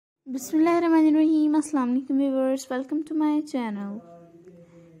बिस्मिल्लाहिर्रहमानिर्रहीम। अस्सलाम वालेकुम viewers, welcome to my channel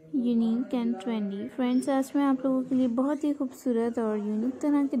unique and trendy. Friends, आज मैं आप लोगों के लिए बहुत ही खूबसूरत और यूनिक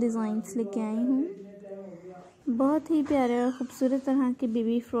तरह के डिज़ाइंस लेके आई हूँ। बहुत ही प्यारे और ख़ूबसूरत तरह के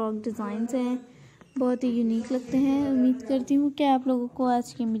बेबी फ्रॉक डिज़ाइंस हैं, बहुत ही यूनिक लगते हैं। उम्मीद करती हूँ कि आप लोगों को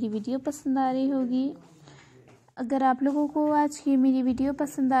आज की मेरी वीडियो पसंद आ रही होगी। अगर आप लोगों को आज की मेरी वीडियो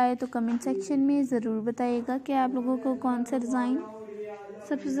पसंद आए तो कमेंट सेक्शन में ज़रूर बताइएगा कि आप लोगों को कौन सा डिज़ाइन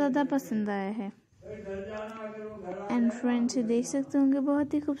सबसे ज़्यादा पसंद आया है। एंड फ्रेंड्स, देख सकते होंगे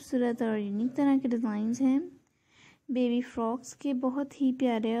बहुत ही खूबसूरत और यूनिक तरह के डिज़ाइंस हैं बेबी फ्रॉक्स के, बहुत ही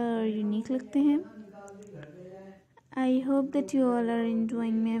प्यारे और यूनिक लगते हैं। I hope that you all are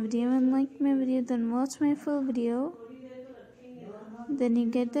enjoying my video and like my video, then watch my full video, then you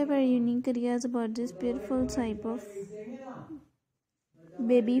get the very unique ideas about this beautiful type of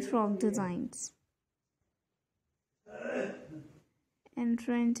baby frog designs. And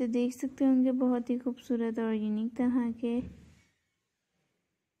friends, देख सकते होंगे बहुत ही खूबसूरत और unique तरह के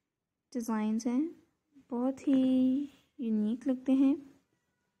designs हैं, बहुत ही यूनिक लगते हैं।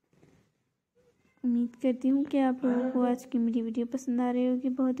 उम्मीद करती हूँ कि आप लोगों को आज की मेरी वीडियो पसंद आ रही होगी।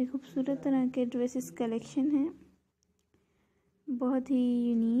 बहुत ही खूबसूरत तरह के ड्रेसेस कलेक्शन है, बहुत ही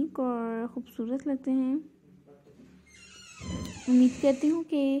यूनिक और ख़ूबसूरत लगते हैं। उम्मीद करती हूँ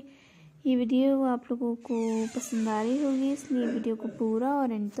कि ये वीडियो आप लोगों को पसंद आ रही होगी, इसलिए वीडियो को पूरा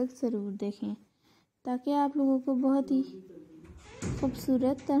और एंड तक ज़रूर देखें ताकि आप लोगों को बहुत ही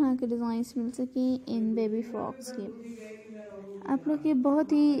खूबसूरत तरह के डिज़ाइंस मिल सकें इन बेबी फ्रॉक्स के। आप लोग ये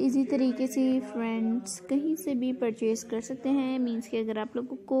बहुत ही इजी तरीके से फ्रेंड्स कहीं से भी परचेज़ कर सकते हैं। मीन्स कि अगर आप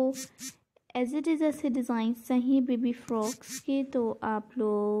लोगों को एज इट इज़ ऐसे डिज़ाइन चाहिए बेबी फ्रॉक्स के, तो आप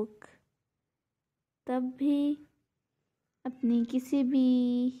लोग तब भी अपनी किसी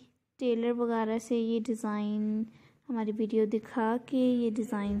भी टेलर वगैरह से ये डिज़ाइन हमारी वीडियो दिखा के ये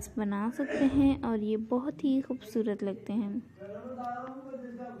डिज़ाइंस बना सकते हैं और ये बहुत ही खूबसूरत लगते हैं।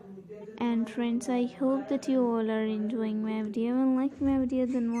 And friends, I hope that you all are enjoying my video and like my video,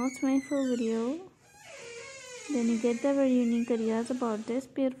 then watch my full video, then you get the very unique ideas about this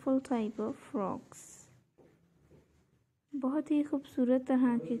beautiful type of frocks. बहुत ही खूबसूरत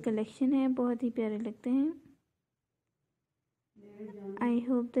तरह के collection है, बहुत ही प्यारे लगते हैं। I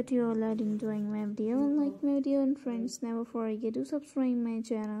hope that you all are enjoying my video and like my video. And friends, never forget to subscribe my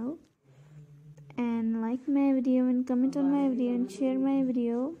channel and like my video and comment on my video and share my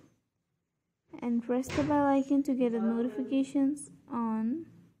video and press the bell icon to get the notifications on.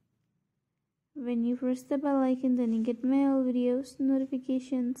 When you press the bell icon, then you get my all videos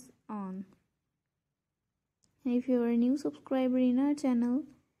notifications on. And if you are a new subscriber in our channel,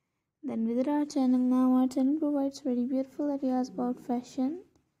 then visit our channel now. Our channel provides very beautiful ideas about fashion.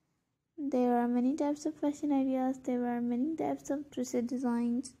 There are many types of fashion ideas. There are many types of dress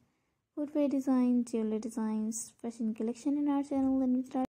designs, footwear designs, jewelry designs, fashion collection in our channel. Then visit our